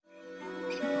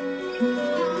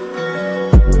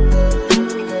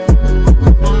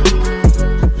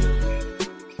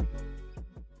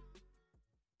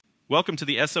Welcome to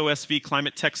the SOSV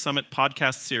Climate Tech Summit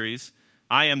podcast series.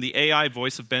 I am the AI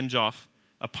voice of Ben Joff,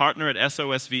 a partner at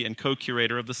SOSV and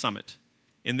co-curator of the summit.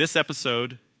 In this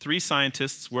episode, 3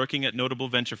 scientists working at notable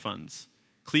venture funds: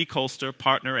 Clee Colster,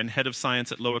 partner and head of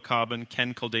science at Lowercarbon,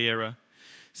 Ken Caldera,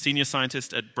 senior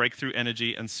scientist at Breakthrough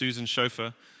Energy, and Susan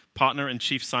Schofer, partner and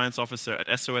chief science officer at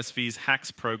SOSV's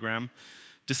HAX program,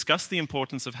 discuss the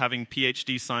importance of having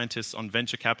PhD scientists on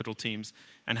venture capital teams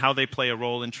and how they play a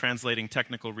role in translating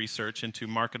technical research into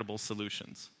marketable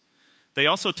solutions. They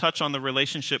also touch on the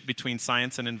relationship between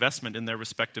science and investment in their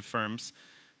respective firms,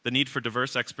 the need for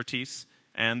diverse expertise,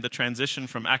 and the transition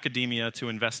from academia to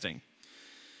investing.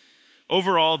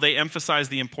 Overall, they emphasize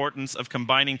the importance of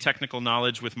combining technical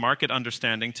knowledge with market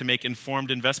understanding to make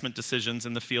informed investment decisions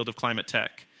in the field of climate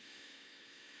tech.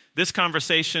 This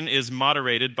conversation is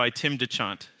moderated by Tim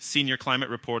DeChant, senior climate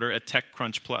reporter at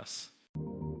TechCrunch Plus.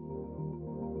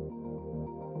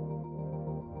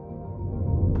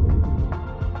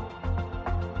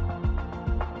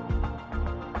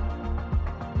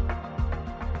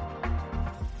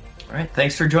 All right,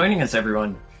 thanks for joining us,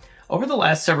 everyone. Over the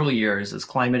last several years, as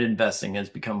climate investing has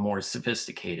become more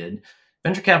sophisticated,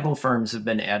 venture capital firms have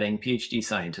been adding PhD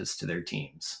scientists to their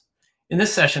teams. In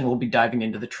this session, we'll be diving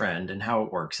into the trend and how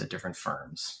it works at different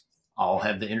firms. I'll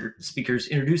have the speakers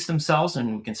introduce themselves,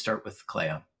 and we can start with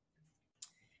Clea.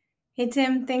 Hey,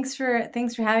 Tim. Thanks for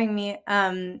having me.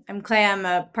 I'm Clea. I'm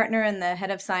a partner and the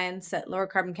head of science at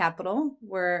Lowercarbon Capital.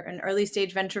 We're an early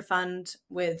stage venture fund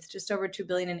with just over $2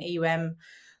 billion in AUM,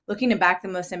 looking to back the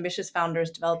most ambitious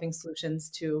founders developing solutions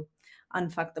to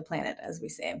unfuck the planet, as we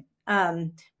say.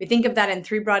 We think of that in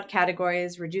 3 broad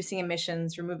categories: reducing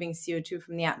emissions, removing CO2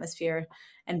 from the atmosphere,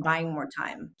 and buying more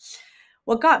time.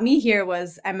 What got me here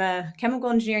was I'm a chemical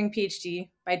engineering PhD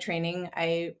by training.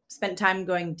 I spent time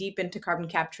going deep into carbon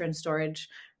capture and storage,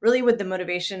 really with the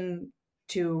motivation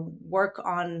to work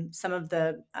on some of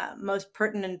the most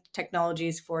pertinent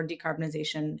technologies for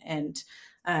decarbonization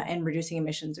and reducing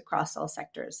emissions across all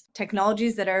sectors.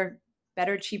 Technologies that are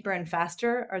better, cheaper, and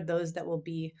faster are those that will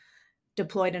be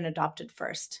deployed and adopted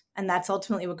first. And that's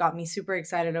ultimately what got me super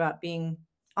excited about being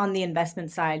on the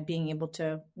investment side, being able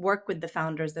to work with the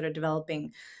founders that are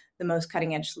developing the most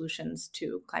cutting edge solutions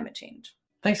to climate change.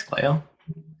 Thanks, Cleo.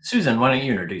 Susan, why don't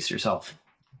you introduce yourself?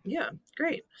 Yeah,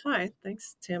 great. Hi,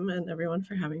 thanks, Tim, and everyone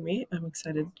for having me. I'm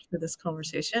excited for this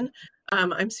conversation.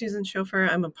 I'm Susan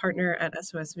Schofer. I'm a partner at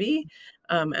SOSV,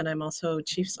 and I'm also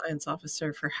Chief Science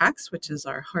Officer for HAX, which is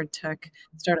our hard tech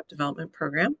startup development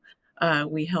program.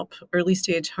 We help early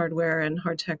stage hardware and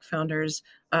hard tech founders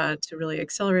to really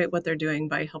accelerate what they're doing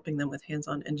by helping them with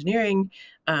hands-on engineering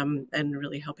and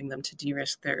really helping them to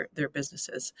de-risk their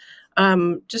businesses.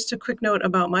 Just a quick note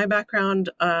about my background.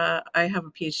 I have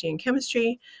a PhD in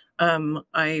chemistry.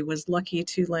 I was lucky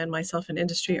to land myself in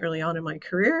industry early on in my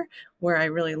career, where I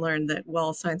really learned that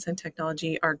while science and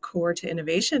technology are core to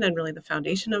innovation and really the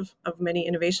foundation of many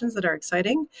innovations that are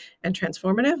exciting and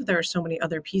transformative, there are so many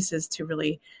other pieces to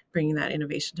really bringing that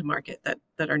innovation to market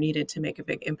that are needed to make a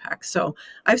big impact. So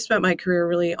I've spent my career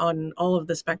really on all of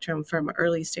the spectrum, from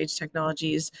early stage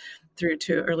technologies through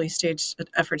to early stage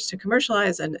efforts to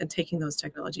commercialize and taking those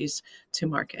technologies to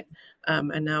market.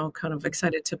 And now kind of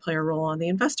excited to play a role on the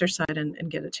investor side and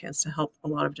get a chance to help a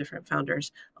lot of different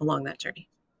founders along that journey.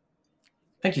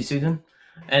 Thank you, Susan.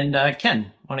 And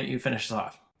Ken, why don't you finish us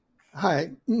off?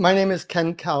 Hi, my name is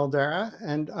Ken Caldera,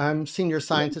 and I'm senior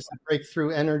scientist at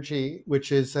Breakthrough Energy,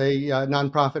 which is a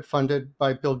nonprofit funded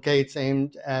by Bill Gates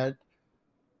aimed at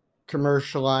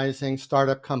commercializing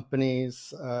startup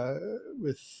companies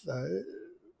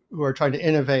who are trying to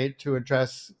innovate to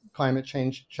address climate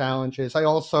change challenges. I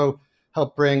also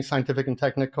help bring scientific and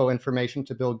technical information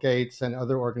to Bill Gates and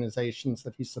other organizations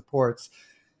that he supports.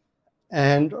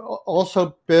 And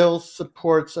also, Bill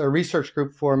supports a research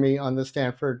group for me on the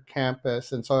Stanford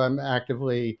campus. And so I'm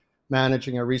actively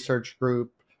managing a research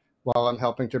group while I'm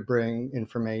helping to bring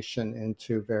information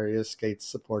into various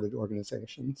Gates-supported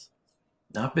organizations.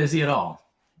 Not busy at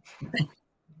all.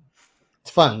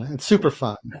 It's fun. It's super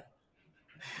fun.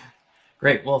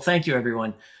 Great. Well, thank you,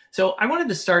 everyone. So I wanted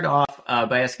to start off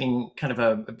by asking kind of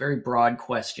a very broad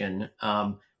question.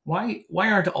 Why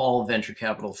aren't all venture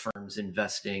capital firms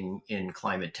investing in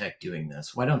climate tech doing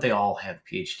this? Why don't they all have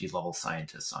PhD level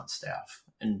scientists on staff?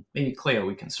 And maybe Cleo,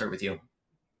 we can start with you.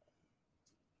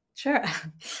 Sure.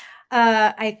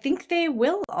 I think they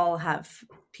will all have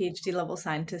PhD level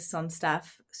scientists on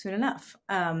staff soon enough.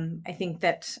 I think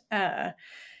that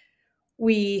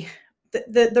we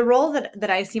the role that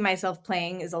I see myself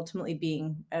playing is ultimately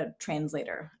being a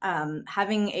translator.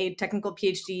 Having a technical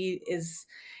PhD is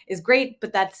great,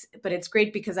 but it's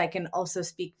great because I can also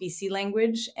speak VC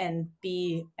language and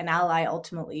be an ally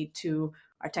ultimately to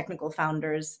our technical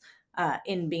founders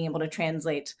in being able to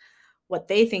translate what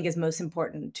they think is most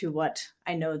important to what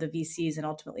I know the VCs and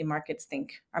ultimately markets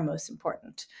think are most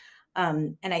important.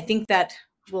 And I think that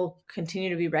will continue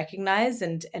to be recognized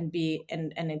and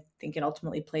I think it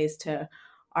ultimately plays to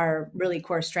our really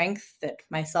core strength that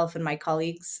myself and my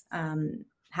colleagues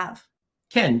have.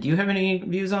 Ken, do you have any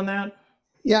views on that?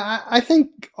 Yeah, I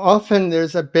think often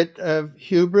there's a bit of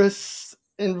hubris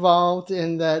involved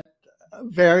in that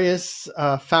various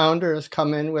founders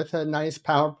come in with a nice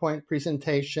PowerPoint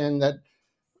presentation that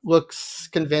looks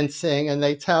convincing, and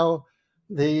they tell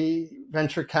the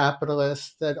venture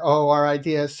capitalists that, oh, our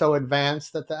idea is so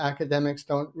advanced that the academics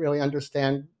don't really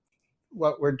understand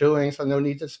what we're doing, so no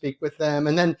need to speak with them.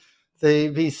 And then the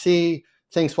VC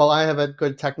thinks, well, I have a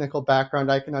good technical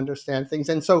background, I can understand things.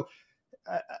 And so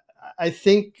I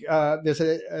think there's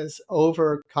an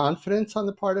overconfidence on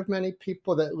the part of many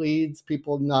people that leads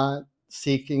people not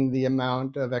seeking the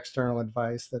amount of external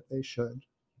advice that they should.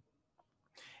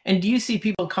 And do you see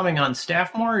people coming on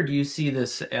staff more, or do you see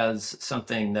this as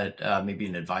something that maybe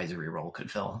an advisory role could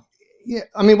fill? Yeah,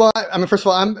 first of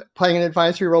all, I'm playing an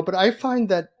advisory role, but I find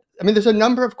that, there's a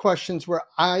number of questions where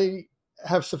I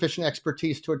have sufficient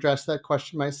expertise to address that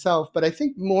question myself. But I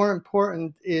think more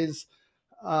important is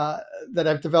that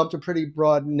I've developed a pretty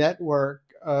broad network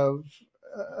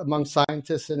among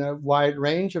scientists in a wide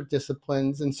range of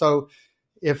disciplines. And so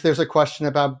if there's a question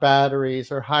about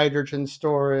batteries or hydrogen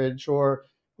storage or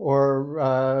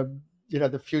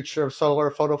the future of solar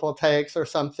photovoltaics or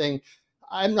something,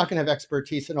 I'm not going to have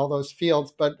expertise in all those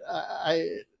fields, but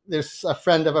there's a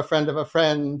friend of a friend of a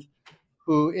friend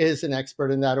who is an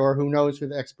expert in that or who knows who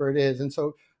the expert is. And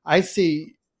so I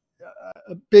see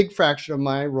a big fraction of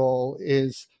my role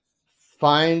is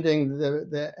finding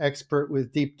the expert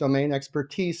with deep domain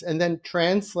expertise and then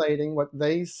translating what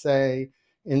they say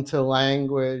into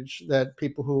language that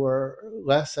people who are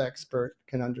less expert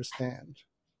can understand.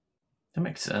 That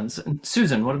makes sense. And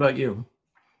Susan, what about you?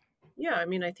 Yeah,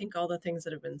 I think all the things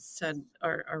that have been said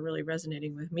are really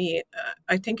resonating with me.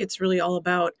 I think it's really all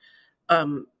about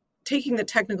taking the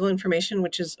technical information,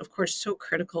 which is, of course, so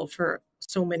critical for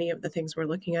so many of the things we're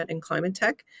looking at in climate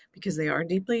tech, because they are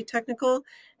deeply technical,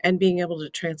 and being able to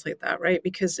translate that, right?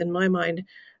 Because in my mind,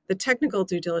 the technical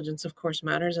due diligence, of course,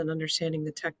 matters, and understanding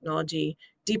the technology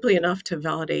deeply enough to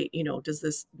validate, does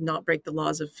this not break the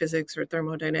laws of physics or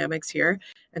thermodynamics here?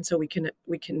 And so we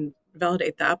can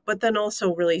validate that, but then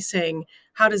also really saying,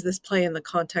 how does this play in the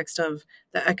context of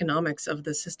the economics of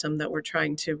the system that we're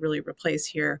trying to really replace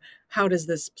here? How does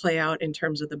this play out in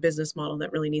terms of the business model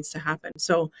that really needs to happen?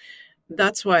 So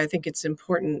that's why I think it's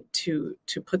important to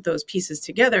put those pieces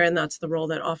together. And that's the role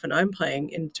that often I'm playing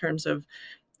in terms of,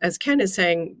 as Ken is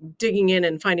saying, digging in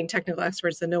and finding technical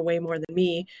experts that know way more than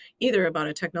me, either about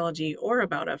a technology or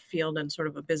about a field and sort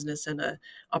of a business and a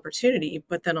opportunity,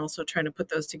 but then also trying to put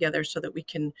those together so that we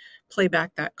can play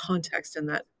back that context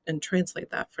and translate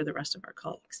that for the rest of our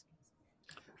colleagues.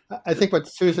 I think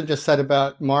what Susan just said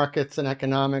about markets and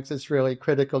economics is really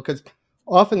critical, because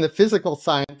often the physical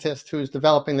scientist who's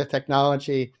developing the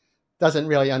technology doesn't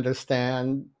really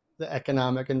understand the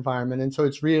economic environment. And so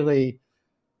it's really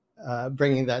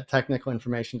bringing that technical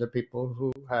information to people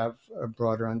who have a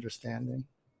broader understanding.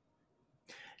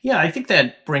 Yeah, I think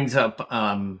that brings up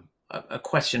a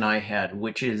question I had,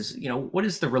 which is, what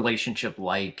is the relationship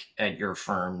like at your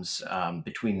firms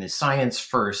between the science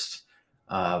first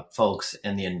folks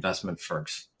and the investment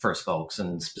first folks?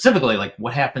 And specifically, like,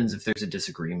 what happens if there's a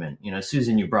disagreement?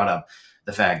 Susan, you brought up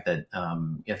the fact that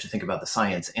you have to think about the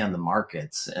science and the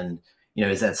markets. And,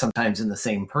 is that sometimes in the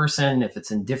same person? If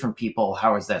it's in different people,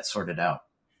 how is that sorted out?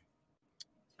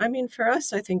 For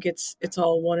us, I think it's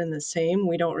all one and the same.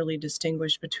 We don't really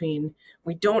distinguish between,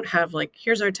 we don't have like,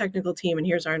 here's our technical team and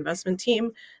here's our investment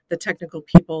team. The technical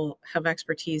people have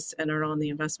expertise and are on the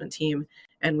investment team,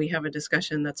 and we have a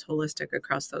discussion that's holistic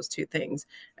across those two things.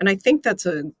 And I think that's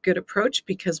a good approach,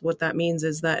 because what that means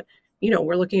is that,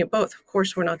 we're looking at both. Of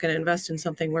course, we're not going to invest in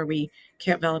something where we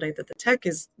can't validate that the tech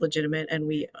is legitimate and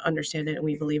we understand it and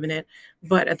we believe in it.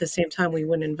 But at the same time, we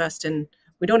don't invest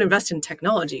in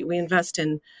technology. We invest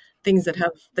in things that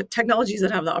have the technologies that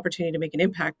have the opportunity to make an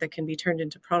impact, that can be turned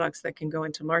into products that can go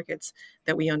into markets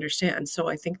that we understand. So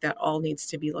I think that all needs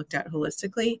to be looked at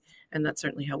holistically, and that's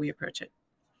certainly how we approach it.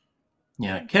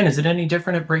 Yeah. Ken, is it any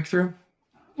different at Breakthrough?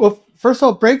 Well, first of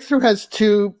all, Breakthrough has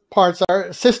two parts.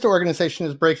 Our sister organization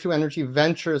is Breakthrough Energy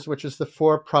Ventures, which is the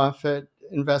for-profit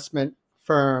investment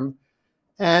firm.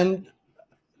 And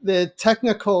the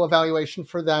technical evaluation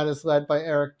for that is led by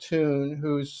Eric Toon,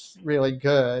 who's really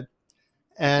good.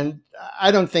 And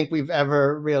I don't think we've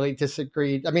ever really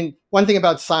disagreed. I mean, one thing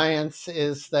about science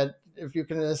is that if you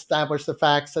can establish the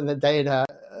facts and the data,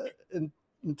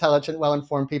 intelligent,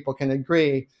 well-informed people can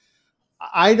agree.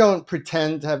 I don't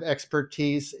pretend to have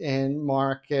expertise in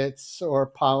markets or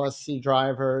policy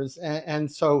drivers.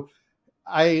 And so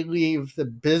I leave the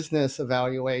business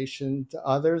evaluation to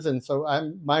others. And so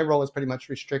my role is pretty much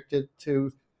restricted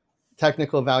to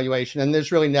technical evaluation. And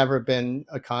there's really never been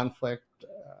a conflict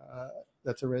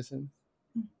that's arisen.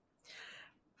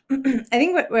 I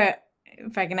think what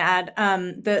if I can add,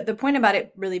 the point about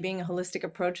it really being a holistic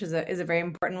approach is a very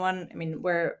important one. I mean,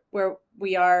 where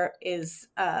we are is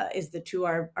the two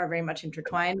are very much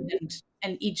intertwined,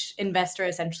 and each investor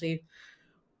essentially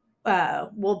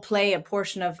will play a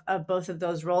portion of both of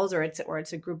those roles, or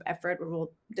it's a group effort where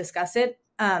we'll discuss it.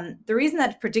 The reason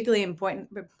that's particularly important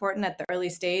at the early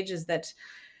stage is that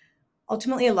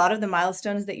ultimately a lot of the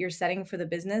milestones that you're setting for the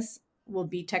business will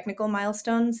be technical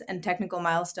milestones, and technical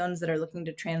milestones that are looking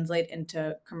to translate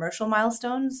into commercial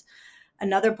milestones.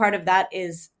 Another part of that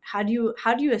is how do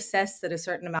you assess that a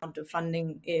certain amount of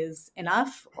funding is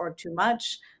enough or too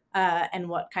much, and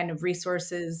what kind of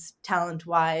resources,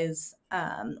 talent-wise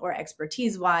or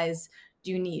expertise-wise,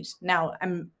 do you need? Now,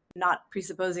 I'm not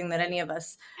presupposing that any of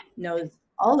us knows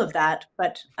all of that,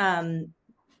 but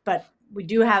we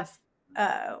do have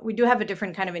a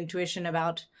different kind of intuition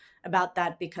about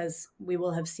that, because we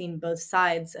will have seen both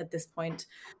sides at this point,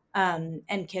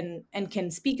 and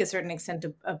can speak a certain extent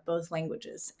of both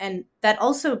languages. And that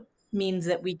also means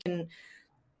that we can,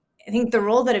 I think the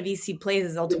role that a VC plays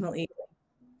is ultimately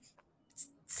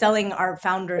selling our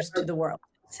founders to the world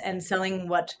and selling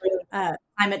what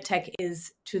climate tech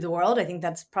is to the world. I think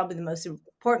that's probably the most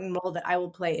important role that I will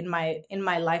play in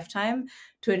my lifetime,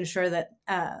 to ensure that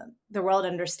the world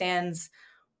understands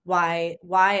why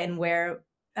and where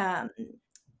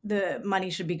the money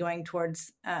should be going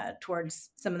towards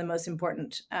some of the most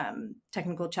important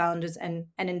technical challenges and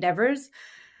endeavors,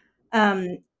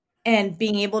 and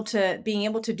being able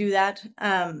to do that,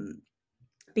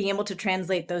 being able to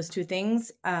translate those two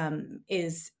things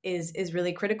is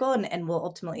really critical, and will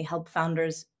ultimately help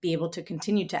founders be able to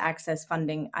continue to access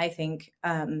funding, I think,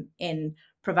 in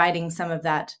providing some of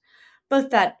that,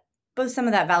 both some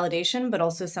of that validation, but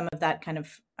also some of that kind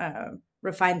of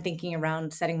refined thinking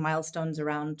around setting milestones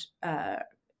around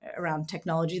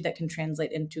technology that can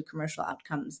translate into commercial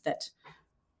outcomes that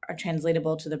are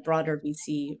translatable to the broader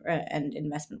VC and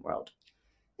investment world.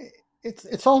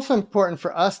 It's also important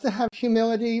for us to have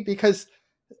humility, because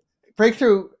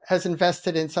Breakthrough has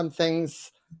invested in some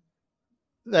things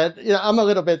that I'm a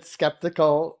little bit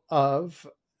skeptical of,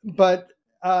 but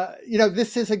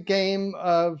this is a game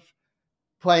of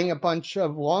playing a bunch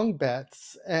of long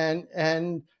bets, and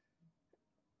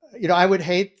I would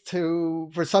hate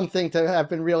for something to have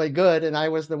been really good and I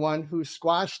was the one who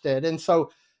squashed it. And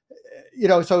so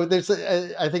so there's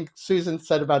I think Susan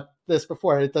said about this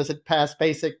before, does it pass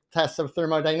basic tests of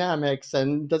thermodynamics,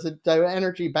 and does it do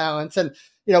energy balance? And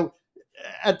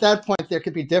at that point there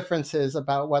could be differences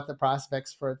about what the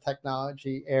prospects for a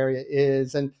technology area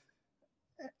is, and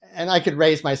I could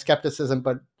raise my skepticism,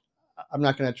 but I'm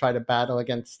not going to try to battle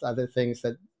against other things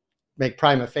that make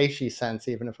prima facie sense,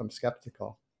 even if I'm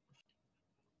skeptical.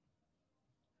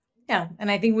 Yeah, and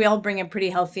I think we all bring a pretty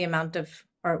healthy amount of,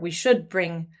 or we should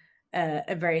bring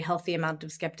a very healthy amount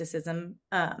of skepticism,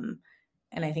 and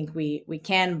I think we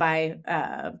can by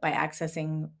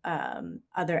accessing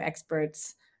other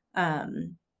experts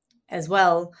as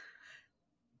well.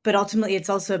 But ultimately, it's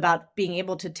also about being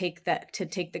able to take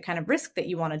the kind of risk that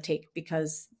you want to take,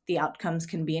 because the outcomes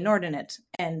can be inordinate,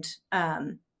 and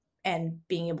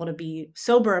being able to be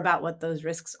sober about what those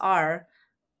risks are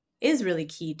is really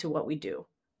key to what we do,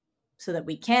 so that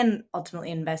we can ultimately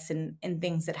invest in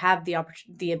things that have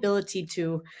the ability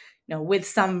to, with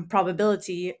some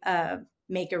probability,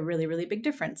 make a really, really big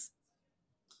difference.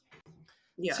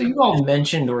 Yeah. So you all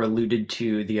mentioned or alluded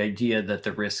to the idea that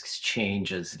the risks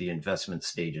change as the investment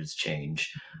stages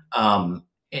change.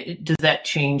 Does that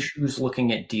change who's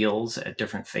looking at deals at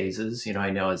different phases? I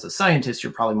know as a scientist,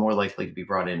 you're probably more likely to be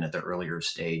brought in at the earlier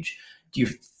stage. Do you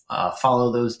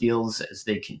follow those deals as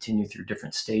they continue through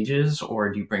different stages,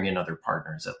 or do you bring in other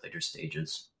partners at later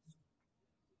stages?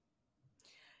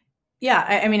 Yeah,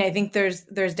 I mean, I think there's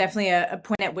definitely a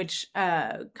point at which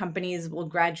companies will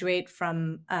graduate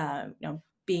from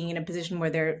being in a position where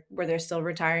they're still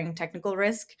retiring technical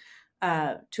risk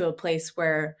to a place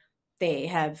where they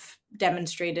have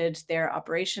demonstrated their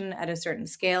operation at a certain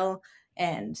scale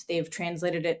and they've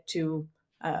translated it to,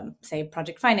 say,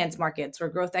 project finance markets or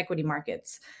growth equity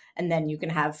markets. And then you can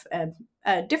have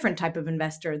a different type of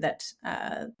investor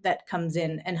that comes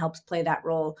in and helps play that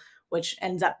role, which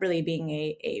ends up really being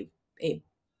a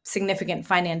significant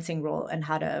financing role and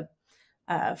how to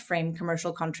frame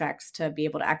commercial contracts to be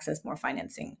able to access more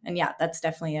financing. And yeah, that's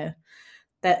definitely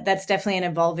an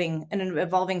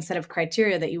evolving set of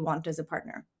criteria that you want as a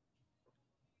partner.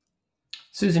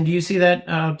 Susan, do you see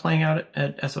that playing out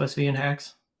at SOSV and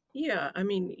HAX? Yeah, I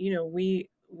mean, we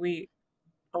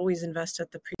always invest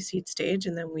at the pre-seed stage,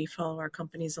 and then we follow our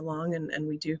companies along, and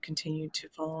we do continue to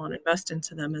follow on invest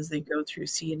into them as they go through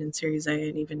seed and Series A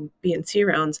and even B and C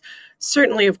rounds.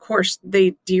 Certainly, of course,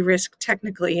 they de-risk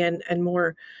technically and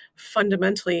more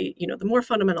fundamentally, the more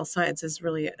fundamental science is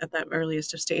really at that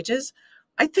earliest of stages.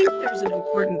 I think there's an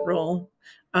important role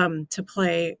to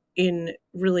play in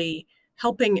really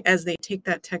helping as they take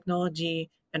that technology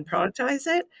and productize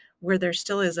it, where there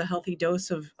still is a healthy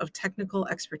dose of technical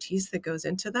expertise that goes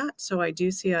into that. So I do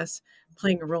see us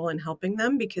playing a role in helping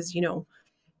them because,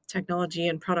 technology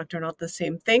and product are not the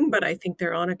same thing, but I think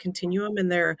they're on a continuum,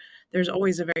 and there's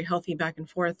always a very healthy back and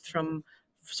forth from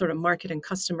sort of market and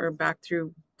customer back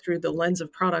through the lens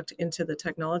of product into the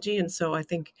technology. And so I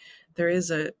think there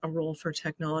is a role for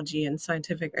technology and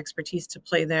scientific expertise to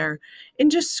play there in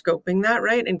just scoping that,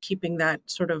 right? And keeping that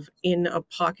sort of in a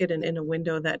pocket and in a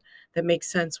window that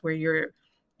makes sense, where you're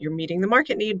meeting the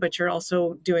market need, but you're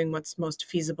also doing what's most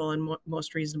feasible and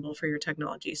most reasonable for your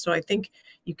technology. So I think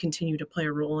you continue to play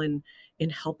a role in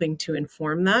helping to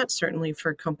inform that, certainly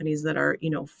for companies that are,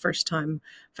 first time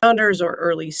founders or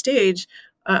early stage.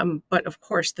 But of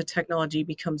course, the technology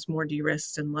becomes more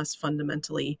de-risked and less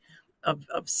fundamentally of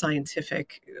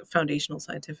foundational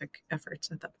scientific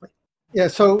efforts at that point. Yeah,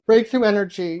 so Breakthrough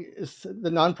Energy is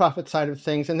the nonprofit side of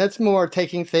things, and that's more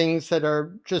taking things that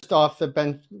are just off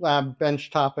the lab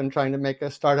benchtop and trying to make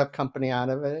a startup company out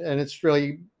of it. And it's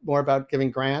really more about giving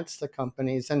grants to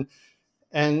companies.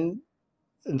 And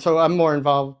so I'm more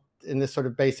involved in this sort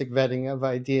of basic vetting of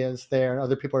ideas there.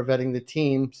 Other people are vetting the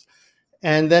teams.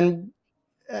 And then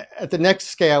at the next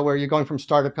scale, where you're going from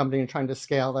startup company and trying to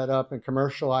scale that up and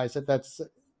commercialize it, that's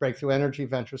Breakthrough Energy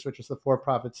Ventures, which is the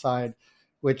for-profit side,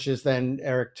 which is then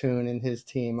Eric Toon and his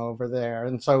team over there.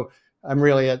 And so I'm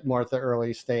really more at the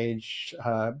early stage,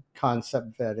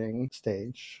 concept vetting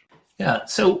stage. Yeah.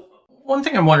 So one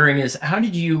thing I'm wondering is, how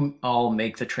did you all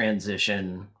make the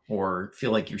transition, or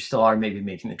feel like you still are maybe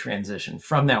making the transition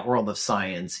from that world of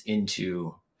science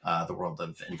into the world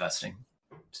of investing?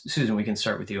 Susan, we can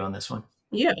start with you on this one.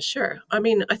 Yeah, sure. I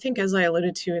mean, I think as I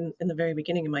alluded to in the very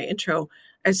beginning of my intro,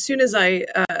 as soon as I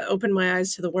opened my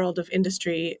eyes to the world of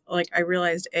industry, I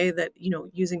realized that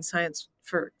using science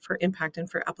for impact and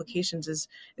for applications is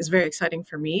very exciting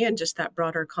for me, and just that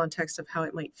broader context of how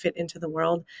it might fit into the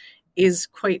world is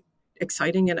quite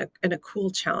exciting and a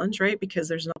cool challenge, right? Because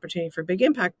there's an opportunity for big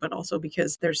impact, but also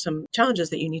because there's some challenges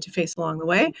that you need to face along the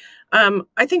way.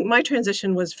 I think my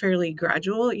transition was fairly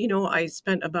gradual. I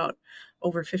spent about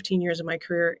over 15 years of my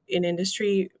career in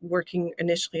industry, working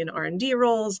initially in R&D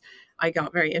roles. I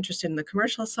got very interested in the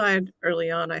commercial side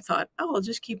early on. I thought, I'll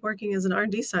just keep working as an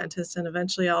R&D scientist, and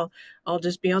eventually I'll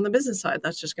just be on the business side.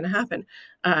 That's just going to happen.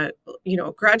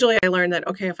 Gradually I learned that,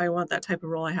 okay, if I want that type of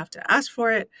role, I have to ask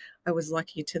for it. I was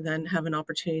lucky to then have an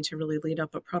opportunity to really lead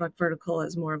up a product vertical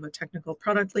as more of a technical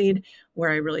product lead,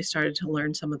 where I really started to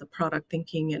learn some of the product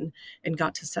thinking and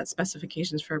got to set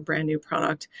specifications for a brand new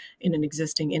product in an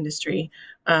existing industry.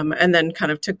 And then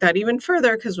kind of took that even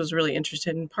further because was really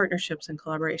interested in partnerships and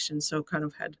collaborations. So kind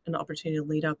of had an opportunity to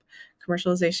lead up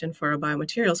commercialization for a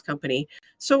biomaterials company.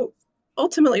 So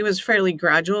ultimately it was fairly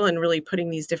gradual, and really putting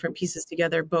these different pieces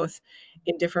together, both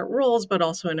in different roles, but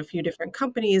also in a few different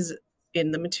companies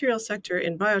in the material sector,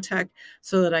 in biotech,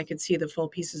 so that I could see the full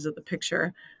pieces of the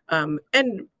picture.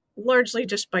 And largely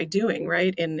just by doing,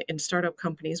 right, in startup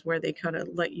companies, where they kind of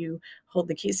let you hold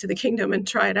the keys to the kingdom and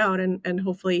try it out, and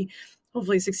hopefully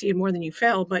succeed more than you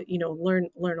fail, but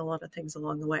learn a lot of things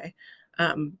along the way.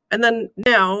 And then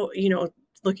now,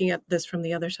 looking at this from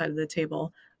the other side of the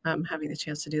table, having the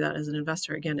chance to do that as an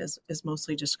investor again is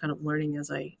mostly just kind of learning as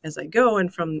I go,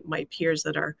 and from my peers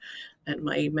and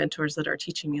my mentors that are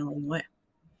teaching me along the way.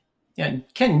 Yeah, and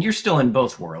Ken, you're still in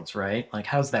both worlds, right?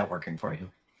 How's that working for you?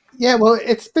 Yeah, well,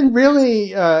 it's been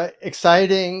really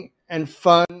exciting and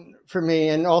fun for me,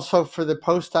 and also for the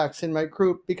postdocs in my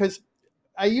group, because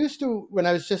I used to, when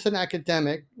I was just an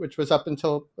academic, which was up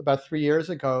until about 3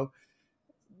 years ago,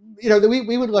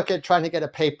 we would look at trying to get a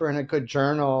paper in a good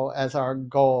journal as our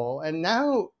goal. And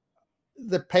now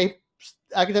the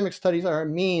academic studies are a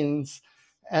means,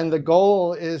 And the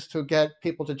goal is to get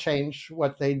people to change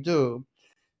what they do.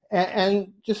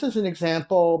 And just as an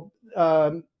example,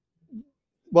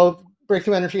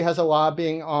 Breakthrough Energy has a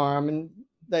lobbying arm, and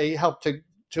they help to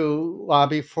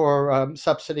lobby for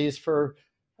subsidies for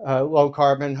low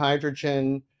carbon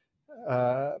hydrogen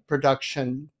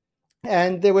production.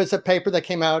 And there was a paper that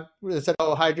came out that said,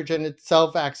 hydrogen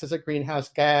itself acts as a greenhouse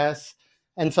gas.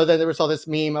 And so then there was all this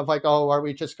meme of like, are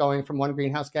we just going from one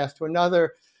greenhouse gas to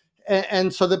another?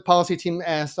 And so the policy team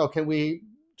asked, can we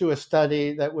do a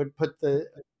study that would put the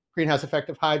greenhouse effect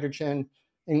of hydrogen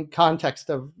in context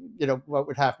of, what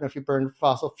would happen if you burned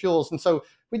fossil fuels? And so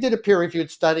we did a peer-reviewed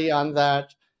study on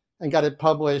that and got it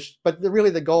published. But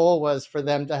really the goal was for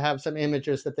them to have some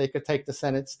images that they could take to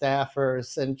Senate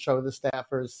staffers and show the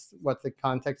staffers what the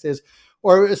context is.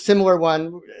 Or a similar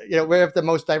one, we have the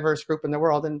most diverse group in the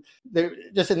world. And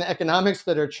just in the economics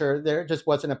literature, there just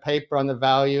wasn't a paper on the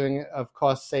valuing of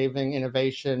cost-saving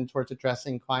innovation towards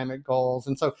addressing climate goals.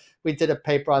 And so we did a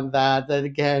paper on that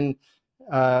again,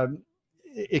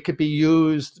 it could be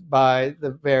used by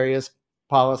the various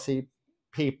policy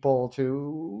people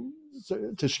to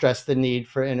stress the need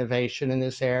for innovation in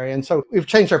this area. And so we've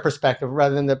changed our perspective.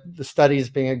 Rather than the studies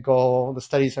being a goal, the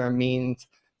studies are a means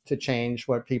to change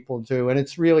what people do. And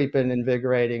it's really been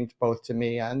invigorating both to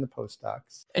me and the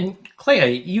postdocs. And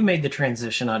Clea, you made the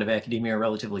transition out of academia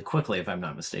relatively quickly, if I'm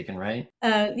not mistaken, right?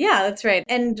 Yeah, that's right.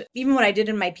 And even what I did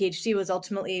in my PhD was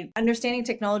ultimately understanding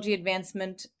technology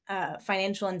advancement,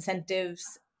 financial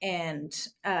incentives, and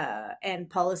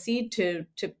policy to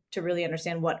really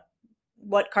understand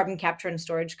what carbon capture and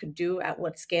storage could do at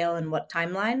what scale and what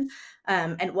timeline,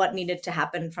 and what needed to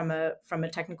happen from a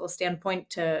technical standpoint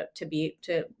to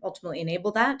ultimately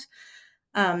enable that.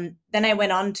 Then I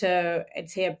went on to, I'd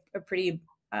say, a pretty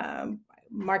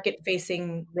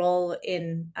market-facing role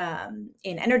in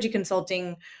energy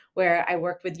consulting, where I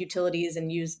worked with utilities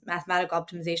and used mathematical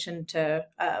optimization to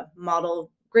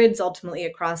model grids ultimately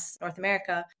across North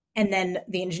America. And then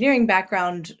the engineering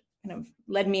background kind of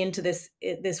led me into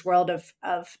this world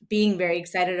of being very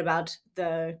excited about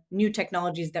the new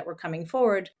technologies that were coming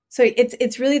forward. So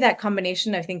it's really that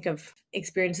combination, I think, of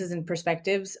experiences and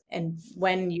perspectives. And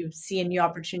when you see a new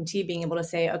opportunity, being able to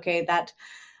say, okay, that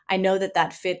I know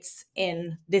that fits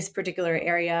in this particular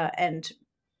area and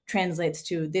translates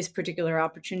to this particular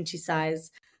opportunity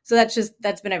size. So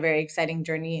that's been a very exciting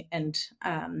journey, and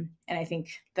I think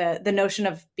the notion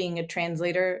of being a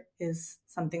translator is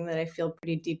something that I feel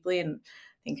pretty deeply, and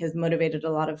I think has motivated a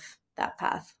lot of that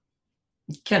path.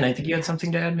 Ken, I think you had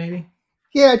something to add, maybe.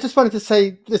 Yeah, I just wanted to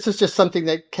say this is just something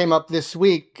that came up this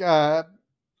week. There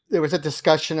was a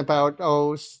discussion about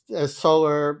as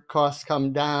solar costs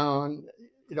come down,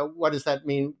 what does that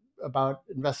mean about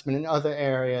investment in other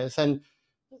areas? And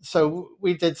so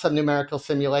we did some numerical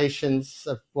simulations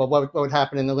of what would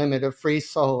happen in the limit of free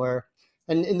solar.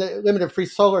 And in the limit of free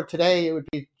solar today, it would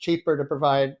be cheaper to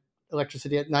provide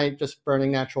electricity at night just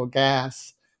burning natural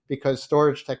gas, because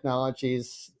storage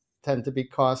technologies tend to be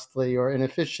costly or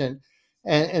inefficient.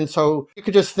 And so you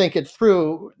could just think it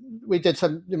through. We did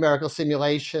some numerical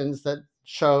simulations that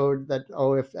showed that,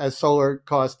 if as solar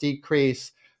costs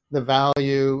decrease, the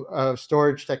value of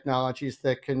storage technologies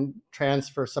that can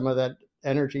transfer some of that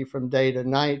energy from day to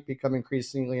night become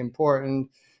increasingly important.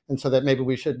 And so that maybe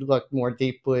we should look more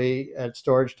deeply at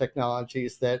storage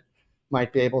technologies that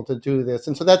might be able to do this.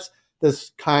 And so that's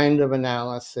this kind of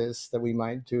analysis that we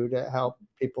might do to help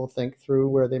people think through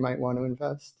where they might want to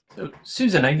invest. So,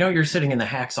 Susan, I know you're sitting in the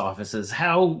HAX offices.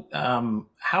 How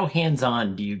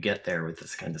hands-on do you get there with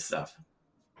this kind of stuff?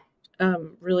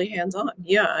 Really hands-on.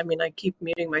 Yeah, I mean, I keep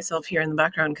muting myself here in the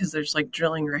background because there's like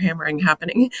drilling or hammering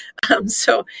happening.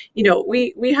 So,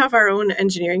 we have our own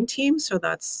engineering team. So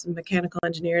that's mechanical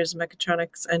engineers,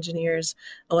 mechatronics engineers,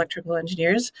 electrical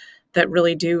engineers that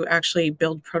really do actually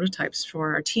build prototypes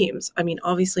for our teams. I mean,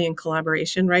 obviously in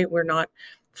collaboration, right? We're not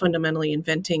fundamentally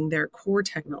inventing their core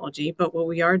technology, but what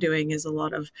we are doing is a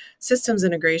lot of systems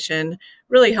integration,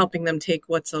 really helping them take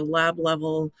what's a lab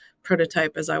level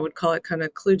prototype, as I would call it, kind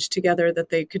of kludged together that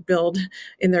they could build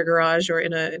in their garage or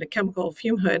in a chemical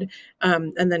fume hood,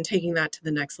 and then taking that to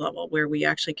the next level where we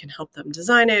actually can help them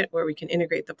design it, where we can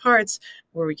integrate the parts,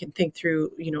 where we can think through,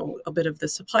 a bit of the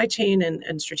supply chain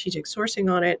and strategic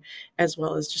sourcing on it, as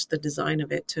well as just the design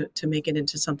of it to make it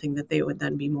into something that they would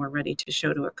then be more ready to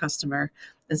show to a customer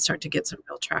and start to get some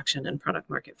real traction and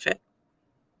product market fit.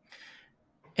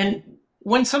 And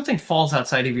when something falls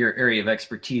outside of your area of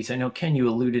expertise, I know, Ken, you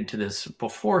alluded to this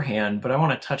beforehand, but I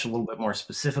want to touch a little bit more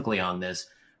specifically on this.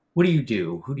 What do you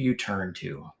do? Who do you turn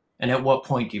to? And at what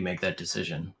point do you make that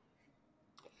decision?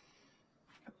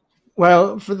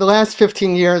 Well, for the last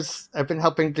 15 years, I've been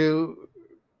helping do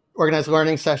organized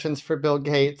learning sessions for Bill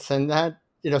Gates, and that,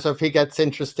 so if he gets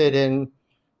interested in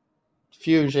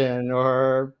fusion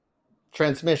or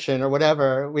transmission or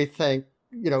whatever, we think,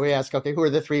 we ask, okay, who are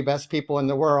the 3 best people in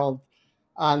the world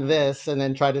on this, and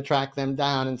then try to track them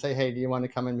down and say, hey, do you want to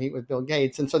come and meet with Bill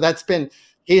Gates? And so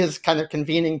he has kind of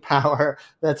convening power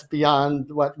that's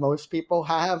beyond what most people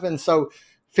have. And so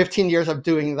 15 years of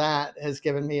doing that has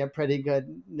given me a pretty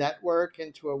good network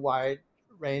into a wide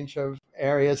range of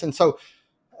areas. And so,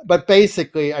 but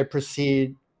basically I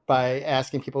proceed by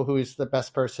asking people who's the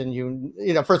best person.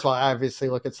 First of all, I obviously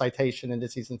look at citation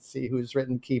indices and see who's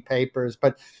written key papers,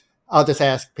 but I'll just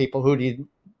ask people, who do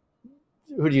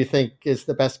you think is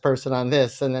the best person on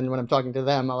this? And then when I'm talking to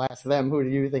them, I'll ask them, who do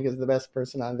you think is the best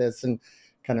person on this? And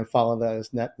kind of follow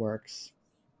those networks.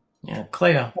 Yeah.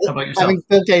 Clea, how about yourself? Having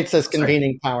Bill Gates as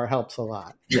convening power helps a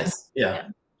lot. Yes. Yeah.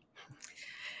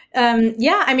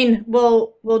 I mean,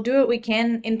 we'll do what we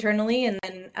can internally, and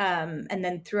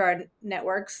then through our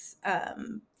networks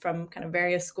from kind of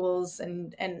various schools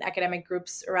and academic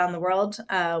groups around the world,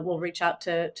 we'll reach out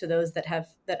to those that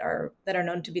are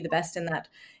known to be the best in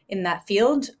that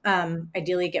field.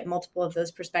 Ideally, get multiple of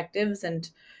those perspectives and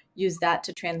use that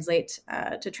to translate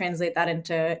that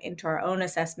into our own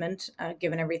assessment,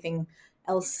 given everything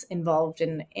else involved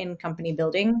in company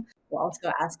building. We'll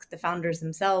also ask the founders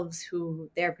themselves who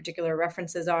their particular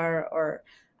references are, or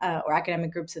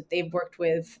academic groups that they've worked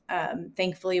with.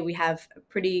 Thankfully, we have a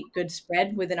pretty good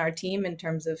spread within our team in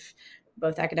terms of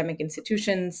both academic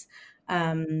institutions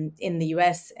in the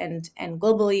US and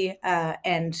globally,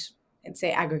 and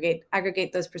say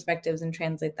aggregate those perspectives and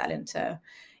translate that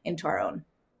into our own.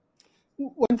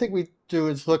 One thing we do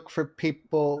is look for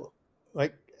people,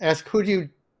 like ask, who do you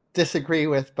disagree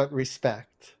with but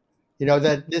respect?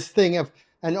 That this thing of,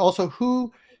 and also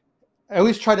I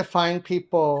always try to find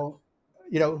people,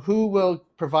 who will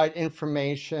provide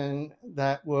information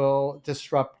that will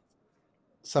disrupt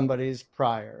somebody's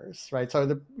priors, right?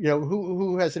 So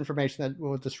who has information that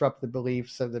will disrupt the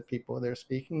beliefs of the people they're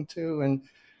speaking to,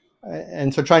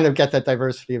 and so trying to get that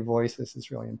diversity of voices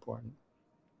is really important.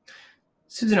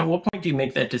 Susan, at what point do you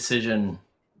make that decision,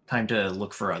 time to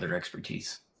look for other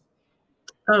expertise?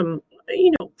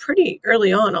 Pretty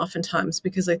early on, oftentimes,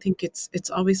 because I think it's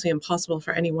obviously impossible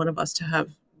for any one of us to have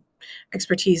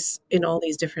expertise in all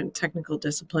these different technical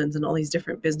disciplines and all these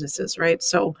different businesses, right?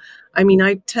 So, I mean,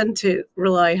 I tend to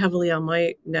rely heavily on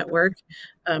my network,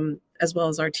 as well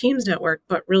as our team's network,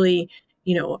 but really,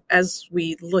 as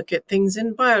we look at things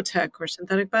in biotech or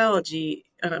synthetic biology,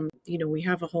 we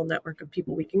have a whole network of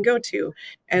people we can go to.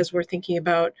 As we're thinking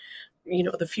about,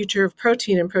 the future of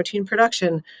protein and protein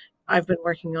production, I've been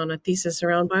working on a thesis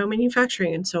around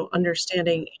biomanufacturing. And so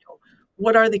understanding,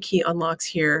 what are the key unlocks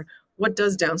here? What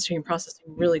does downstream processing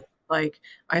really look like?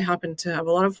 I happen to have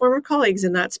a lot of former colleagues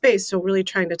in that space. So really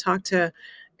trying to talk to,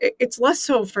 it's less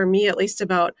so for me, at least,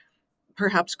 about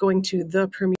perhaps going to the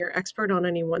premier expert on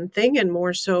any one thing, and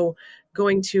more so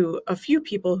going to a few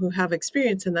people who have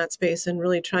experience in that space and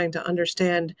really trying to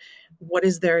understand what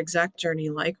is their exact journey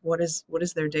like, what is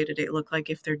their day-to-day look like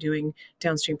if they're doing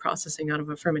downstream processing out of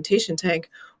a fermentation tank,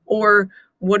 or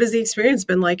what has the experience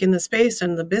been like in the space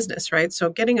and the business, right? So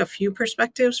getting a few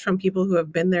perspectives from people who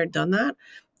have been there, done that,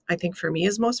 I think for me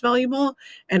is most valuable.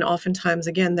 And oftentimes,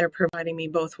 again, they're providing me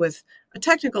both with a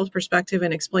technical perspective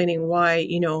and explaining why,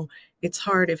 it's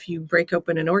hard if you break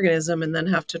open an organism and then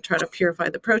have to try to purify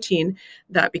the protein.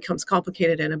 That becomes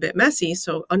complicated and a bit messy.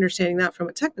 So understanding that from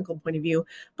a technical point of view,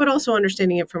 but also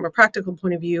understanding it from a practical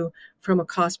point of view, from a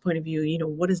cost point of view,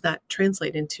 what does that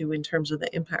translate into in terms of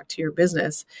the impact to your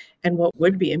business, and what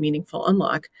would be a meaningful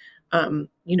unlock?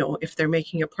 If they're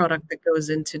making a product that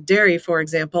goes into dairy, for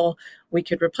example, we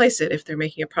could replace it. If they're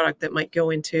making a product that might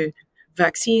go into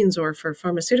vaccines or for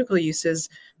pharmaceutical uses,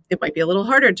 it might be a little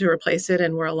harder to replace it,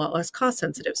 and we're a lot less cost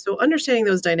sensitive. So understanding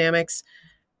those dynamics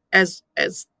as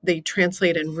they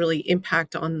translate and really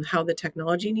impact on how the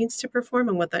technology needs to perform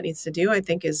and what that needs to do, I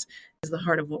think is the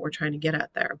heart of what we're trying to get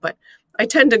at there. But I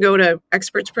tend to go to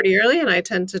experts pretty early, and I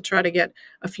tend to try to get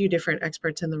a few different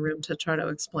experts in the room to try to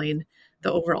explain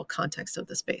the overall context of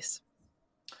the space.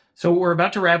 So we're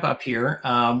about to wrap up here.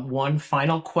 One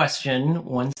final question,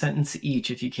 one sentence each,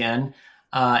 if you can.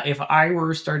 If I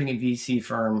were starting a VC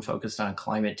firm focused on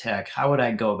climate tech, how would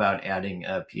I go about adding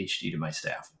a PhD to my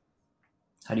staff?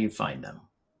 How do you find them?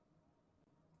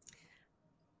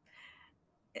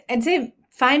 I'd say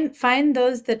find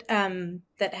those that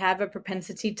have a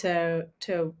propensity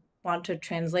to want to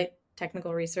translate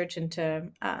technical research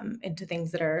into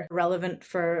things that are relevant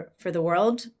for the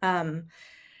world.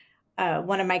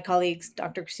 one of my colleagues,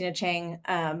 Dr. Christina Chang,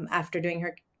 after doing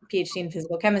her PhD in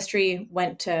physical chemistry,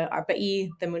 went to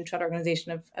ARPA-E, the moonshot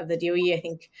organization of the DOE. I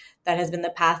think that has been the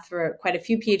path for quite a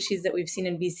few PhDs that we've seen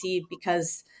in BC,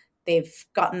 because they've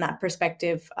gotten that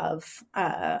perspective of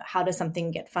how does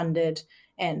something get funded,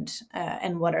 and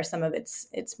what are some of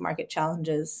its market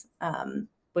challenges,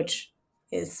 which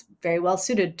is very well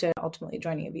suited to ultimately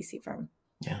joining a VC firm.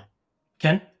 Yeah.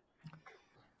 Ken?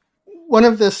 One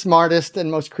of the smartest and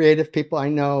most creative people I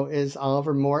know is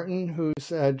Oliver Morton,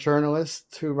 who's a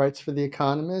journalist who writes for The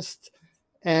Economist.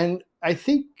 And I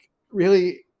think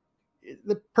really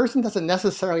the person doesn't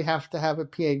necessarily have to have a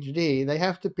PhD. They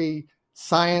have to be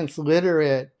science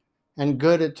literate and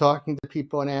good at talking to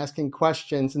people and asking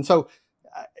questions. And so,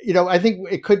 I think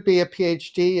it could be a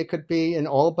PhD, it could be an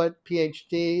all but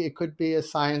PhD, it could be a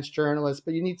science journalist,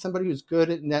 but you need somebody who's good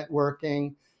at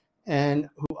networking and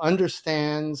who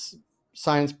understands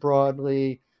science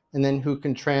broadly, and then who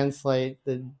can translate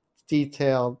the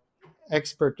detailed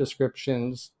expert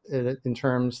descriptions in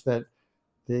terms that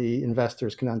the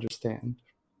investors can understand.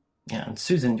 Yeah. And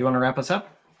Susan, do you want to wrap us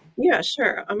up? Yeah,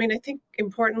 sure. I mean, I think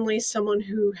importantly, someone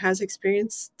who has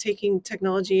experience taking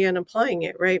technology and applying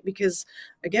it, right? Because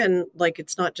again, like,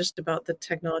 it's not just about the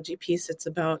technology piece, it's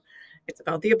about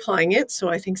the applying it. So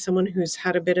I think someone who's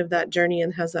had a bit of that journey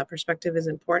and has that perspective is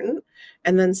important.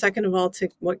 And then second of all, to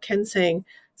what Ken's saying,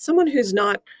 someone who's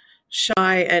not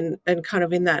shy and kind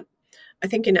of in that, I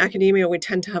think in academia, we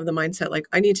tend to have the mindset like,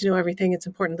 I need to know everything. It's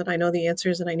important that I know the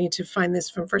answers, and I need to find this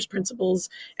from first principles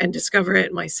and discover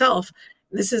it myself.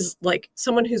 This is like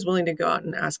someone who's willing to go out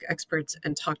and ask experts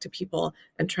and talk to people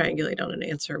and triangulate on an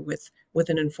answer with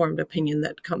an informed opinion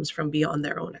that comes from beyond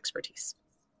their own expertise.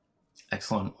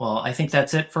 Excellent. Well, I think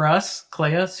that's it for us.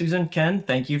 Clea, Susan, Ken,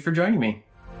 thank you for joining me.